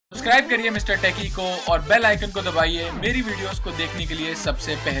Subscribe करिए mister टेकी को और बेल आइकन को दबाइए मेरी वीडियोस को देखने के लिए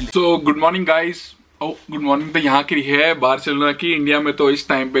सबसे पहले। So good morning guys. Good morning तो यहाँ की है बार्सिलोना की। इंडिया में तो इस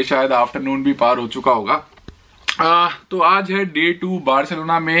टाइम पे शायद आफ्टरनून भी पार हो चुका होगा। तो आज है डे 2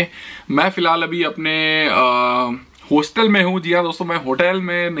 बार्सिलोना में। मैं फिलहाल अभी अपने हॉस्टल में हूँ। जी हाँ दोस्तों, मैं होटल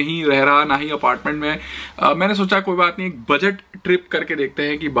में नहीं रह रहा, ना ही अपार्टमेंट में। मैंने सोचा कोई बात नहीं, एक बजट ट्रिप करके देखते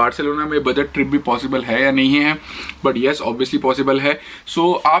हैं कि बार्सिलोना में बजट ट्रिप भी पॉसिबल है या नहीं है। बट यस, ऑब्वियसली पॉसिबल है।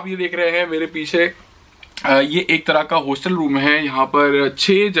 सो आप ये देख रहे हैं मेरे पीछे, ये एक तरह का हॉस्टल रूम है। यहाँ पर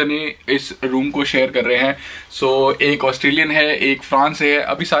 6 जने इस रूम को शेयर कर रहे हैं। सो एक ऑस्ट्रेलियन है, एक फ्रांस से है,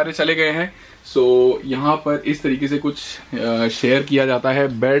 अभी सारे चले गए हैं। सो यहाँ पर इस तरीके से कुछ शेयर किया जाता है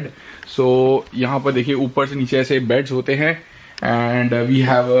बेड। सो यहाँ पर देखिए ऊपर से नीचे ऐसे बेड्स होते हैं and we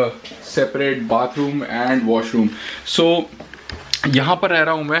have a separate bathroom and washroom. सो यहाँ पर रह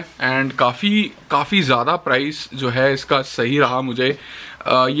रहा हूँ मैं एंड काफ़ी ज़्यादा प्राइस जो है इसका सही रहा मुझे।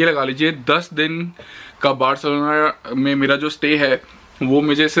 ये लगा लीजिए 10 दिन का बार्सिलोना में मेरा जो स्टे है वो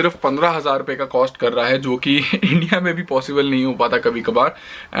मुझे सिर्फ 15,000 रुपये का कॉस्ट कर रहा है, जो कि इंडिया में भी पॉसिबल नहीं हो पाता कभी कभार।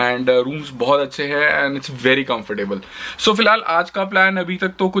 एंड रूम्स बहुत अच्छे हैं एंड इट्स वेरी कंफर्टेबल। सो फिलहाल आज का प्लान अभी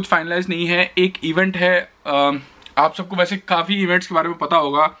तक तो कुछ फाइनलाइज नहीं है। एक इवेंट है, आप सबको वैसे काफ़ी इवेंट्स के बारे में पता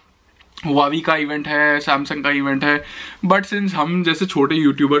होगा। वावी का इवेंट है, सैमसंग का इवेंट है, बट सिंस हम जैसे छोटे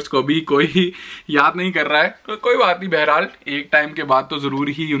यूट्यूबर्स को भी कोई याद नहीं कर रहा है तो कोई बात नहीं। बहरहाल एक टाइम के बाद तो जरूर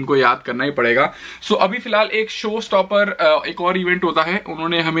ही उनको याद करना ही पड़ेगा। सो अभी फिलहाल एक शो स्टॉपर एक और इवेंट होता है,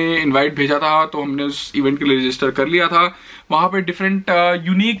 उन्होंने हमें इनवाइट भेजा था तो हमने उस इवेंट के लिए रजिस्टर कर लिया था। वहाँ पे डिफरेंट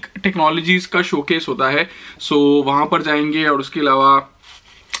यूनिक टेक्नोलॉजीज का शोकेस होता है। सो वहाँ पर जाएंगे और उसके अलावा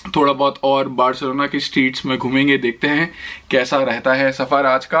थोड़ा बहुत और बार्सिलोना की स्ट्रीट्स में घूमेंगे, देखते हैं कैसा रहता है सफ़र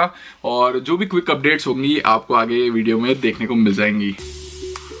आज का। और जो भी क्विक अपडेट्स होंगी आपको आगे वीडियो में देखने को मिल जाएंगी।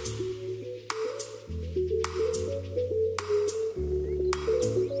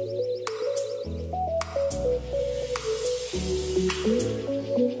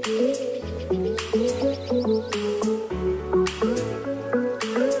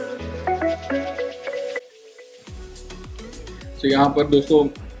 तो यहाँ पर दोस्तों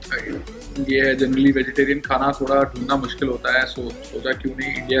ये है, जनरली वेजिटेरियन खाना थोड़ा ढूंढना मुश्किल होता है। सोचा क्यों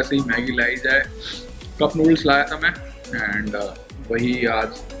नहीं इंडिया से ही मैगी लाई जाए। कप नूडल्स लाया था मैं एंड वही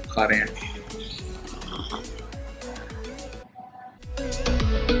आज खा रहे हैं।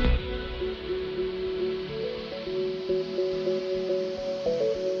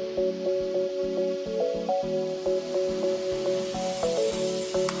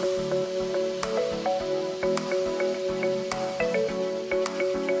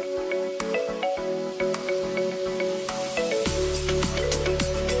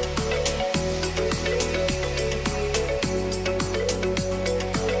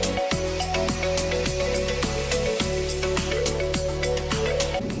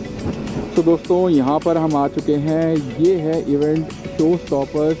 तो दोस्तों यहाँ पर हम आ चुके हैं। ये है इवेंट शो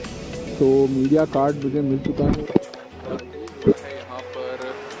स्टॉपर्स। तो मीडिया कार्ड मुझे मिल चुका है यहाँ पर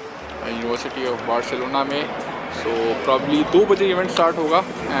यूनिवर्सिटी ऑफ बार्सिलोना में। सो प्रॉब्ली 2 बजे इवेंट स्टार्ट होगा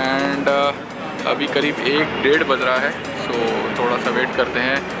एंड अभी करीब 1-1:30 बज रहा है। सो थोड़ा सा वेट करते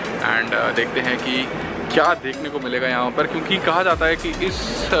हैं एंड देखते हैं कि क्या देखने को मिलेगा यहाँ पर, क्योंकि कहा जाता है कि इस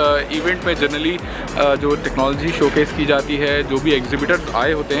इवेंट में जनरली जो टेक्नोलॉजी शोकेस की जाती है, जो भी एग्जिबिटर्स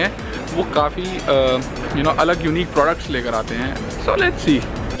आए होते हैं वो काफ़ी अलग यूनिक प्रोडक्ट्स लेकर आते हैं। So let's see.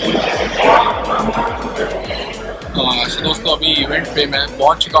 दोस्तों अभी इवेंट पे मैं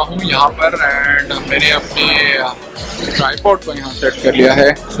पहुंच चुका हूँ यहाँ पर एंड मैंने अपने ट्राइपॉड को यहाँ सेट कर लिया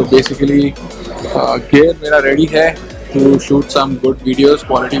है। सो बेसिकली गियर मेरा रेडी है to shoot some good videos,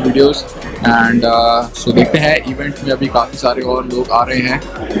 quality videos and so देखते हैं। इवेंट में अभी काफ़ी सारे और लोग आ रहे हैं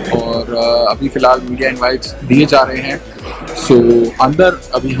और अभी फ़िलहाल मीडिया इनवाइट्स दिए जा रहे हैं। सो अंदर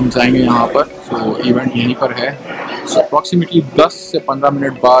अभी हम जाएंगे यहाँ पर। सो इवेंट यहीं पर है। सो अप्रॉक्सीमेटली 10 से 15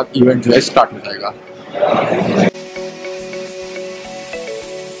 मिनट बाद इवेंट जो है स्टार्ट हो जाएगा।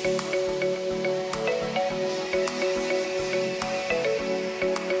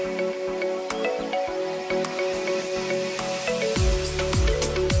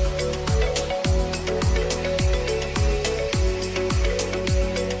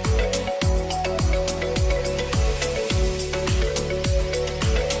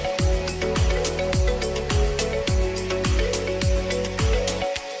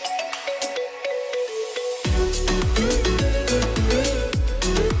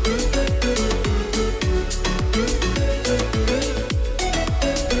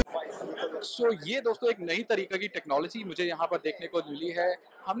 सो ये दोस्तों एक नई तरीके की टेक्नोलॉजी मुझे यहाँ पर देखने को मिली है।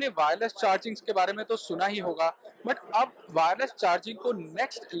 हमने वायरलेस चार्जिंग के बारे में तो सुना ही होगा, बट अब वायरलेस चार्जिंग को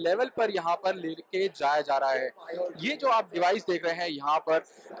नेक्स्ट लेवल पर यहाँ पर लेके जाया जा रहा है। ये जो आप डिवाइस देख रहे हैं यहाँ पर,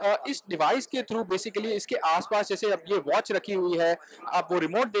 इस डिवाइस के थ्रू बेसिकली इसके आसपास, जैसे अब ये वॉच रखी हुई है, आप वो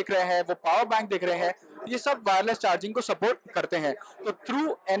रिमोट देख रहे हैं, वो पावर बैंक देख रहे हैं, ये सब वायरलेस चार्जिंग को सपोर्ट करते हैं। तो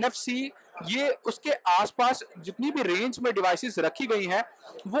थ्रू NFC ये उसके आसपास जितनी भी रेंज में डिवाइसेस रखी गई हैं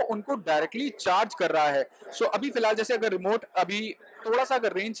वो उनको डायरेक्टली चार्ज कर रहा है। सो अभी फिलहाल जैसे अगर रिमोट अभी थोड़ा सा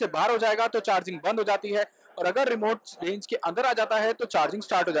अगर रेंज से बाहर हो जाएगा तो चार्जिंग बंद हो जाती है, और अगर रिमोट रेंज के अंदर आ जाता है तो चार्जिंग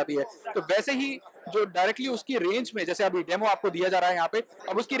स्टार्ट हो जाती है। तो वैसे ही जो डायरेक्टली उसकी रेंज में, जैसे अभी डेमो आपको दिया जा रहा है यहाँ पे,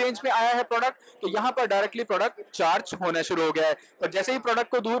 अब उसकी रेंज में आया है प्रोडक्ट, तो यहाँ पर डायरेक्टली प्रोडक्ट चार्ज होना शुरू हो गया है। पर जैसे ही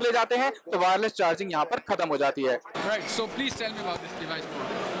प्रोडक्ट को दूर ले जाते हैं तो वायरलेस चार्जिंग यहाँ पर खत्म हो जाती है। Right, so please tell me about this device more.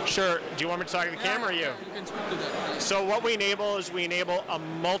 Sure. Do you want me to talk to the camera or you? You can speak to that. So what we enable is we enable a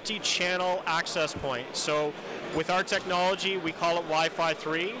multi-channel access point. So with our technology, we call it Wi-Fi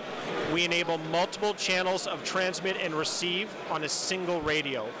 3. We enable multiple channels of transmit and receive on a single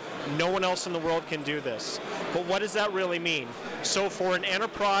radio. No one else in the world can do this. But what does that really mean? So for an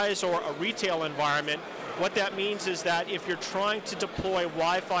enterprise or a retail environment, what that means is that if you're trying to deploy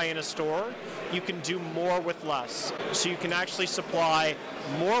Wi-Fi in a store, you can do more with less. So you can actually supply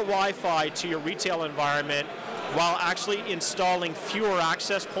more Wi-Fi to your retail environment while actually installing fewer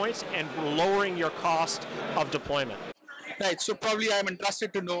access points and lowering your cost of deployment. Right, so probably I'm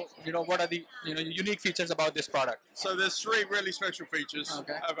interested to know, what are the unique features about this product. So there's three really special features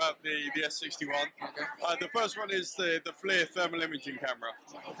about the S61. Okay. The first one is the FLIR thermal imaging camera.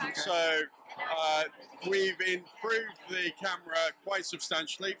 Okay. So we've improved the camera quite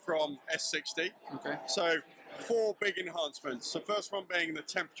substantially from S60. Okay. So four big enhancements. The first one being the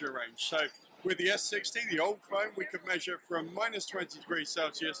temperature range. So with the S60, the old phone, we could measure from minus 20 degrees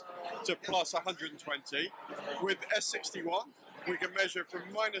Celsius to plus 120. With S61, we can measure from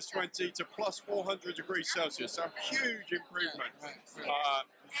minus 20 to plus 400 degrees Celsius. So huge improvement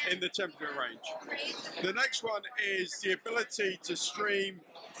in the temperature range. The next one is the ability to stream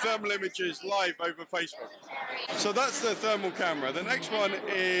thermal images live over Facebook. So that's the thermal camera. The next one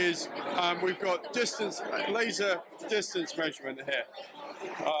is we've got laser distance measurement here.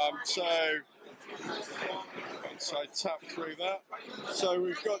 So I tap through that. So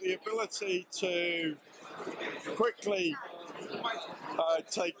we've got the ability to quickly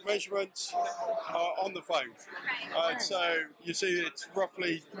take measurements on the phone. So you see it's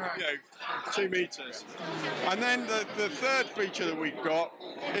roughly 2 meters. And then the third feature that we've got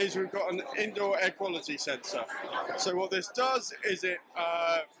is we've got an indoor air quality sensor. So what this does is it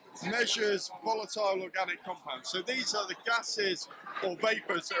measures volatile organic compounds. So these are the gases or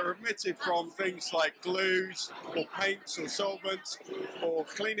vapors that are emitted from things like glues or paints or solvents or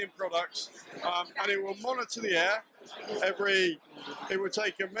cleaning products, and it will monitor the air it will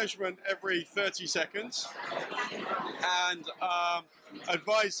take a measurement every 30 seconds and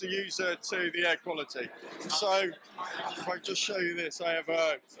advise the user to the air quality. So if I just show you this, I have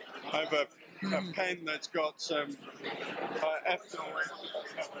a pen that's got some ethanol.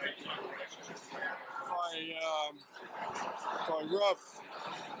 If I rub,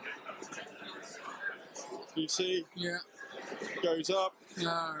 you see, goes up,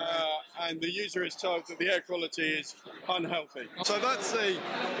 and the user is told that the air quality is unhealthy. So that's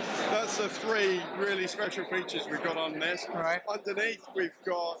the three really special features we've got on this. Right. Underneath we've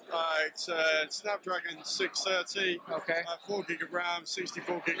got it's a Snapdragon 630, 4 gig of RAM,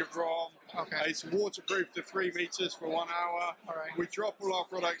 64 gig of ROM. It's waterproof to 3 meters for 1 hour. Alright. We drop all our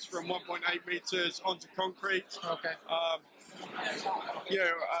products from 1.8 meters onto concrete.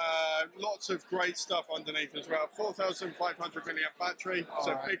 Lots of great stuff underneath as well. 4,500 milliamp battery,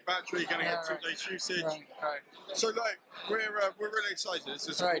 so big battery, going to get 2 days usage. Right. So we're really excited. This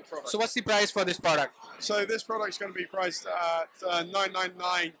is a good product. So what's the price for this product? So this product's going to be priced at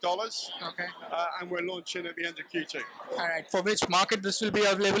 $999. And we're launching at the end of Q2. All right. For which market this will be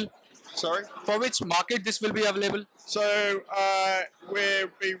available? Sorry? For which market this will be available? So we'll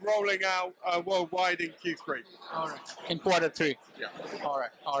be rolling out worldwide in Q3. All right. In Q3. Yeah. All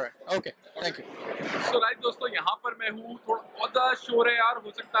right. Okay. Thank you. So right दोस्तों, यहाँ पर मैं हूँ, थोड़ा बहुत ज़्यादा शोर है यार,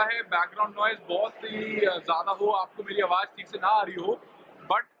 हो सकता है बैकग्राउंड नॉइज बहुत ही ज़्यादा हो, आपको मेरी आवाज़ ठीक से ना आ रही हो,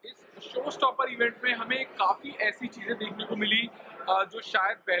 बट इस शो स्टॉपर इवेंट में हमें काफ़ी ऐसी चीज़ें देखने को मिली जो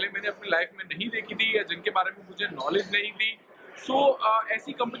शायद पहले मैंने अपनी लाइफ में नहीं देखी थी या जिनके बारे में मुझे नॉलेज नहीं थी।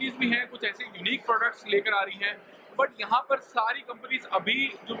 ऐसी कंपनीज भी हैं, कुछ ऐसे यूनिक प्रोडक्ट्स लेकर आ रही हैं, बट यहाँ पर सारी कंपनीज अभी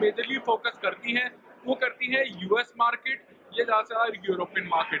जो मेजरली फोकस करती हैं वो करती हैं यूएस मार्केट ये ज़्यादा से ज़्यादा यूरोपियन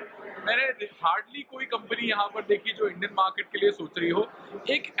मार्केट। मैंने हार्डली कोई कंपनी यहाँ पर देखी जो इंडियन मार्केट के लिए सोच रही हो।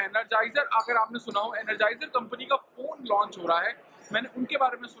 एक एनर्जाइजर, अगर आपने सुना हो, एनर्जाइजर कंपनी का फ़ोन लॉन्च हो रहा है। मैंने उनके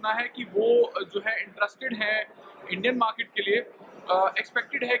बारे में सुना है कि वो जो है इंटरेस्टेड है इंडियन मार्केट के लिए।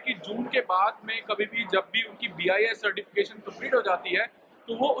 एक्सपेक्टेड है कि जून के बाद में कभी भी जब भी उनकी BIS सर्टिफिकेशन कंप्लीट हो जाती है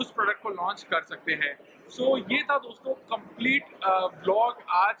तो वो उस प्रोडक्ट को लॉन्च कर सकते हैं। सो ये था दोस्तों कंप्लीट व्लॉग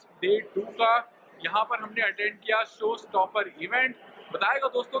आज डे 2 का। यहाँ पर हमने अटेंड किया शो स्टॉपर इवेंट। बताएगा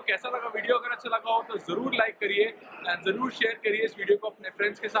दोस्तों कैसा लगा वीडियो। अगर अच्छा लगा हो तो ज़रूर लाइक करिए एंड ज़रूर शेयर करिए इस वीडियो को अपने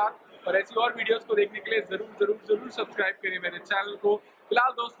फ्रेंड्स के साथ। और ऐसी और वीडियोस को देखने के लिए ज़रूर सब्सक्राइब करिए मेरे चैनल को।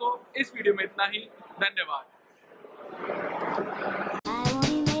 फिलहाल दोस्तों इस वीडियो में इतना ही। धन्यवाद।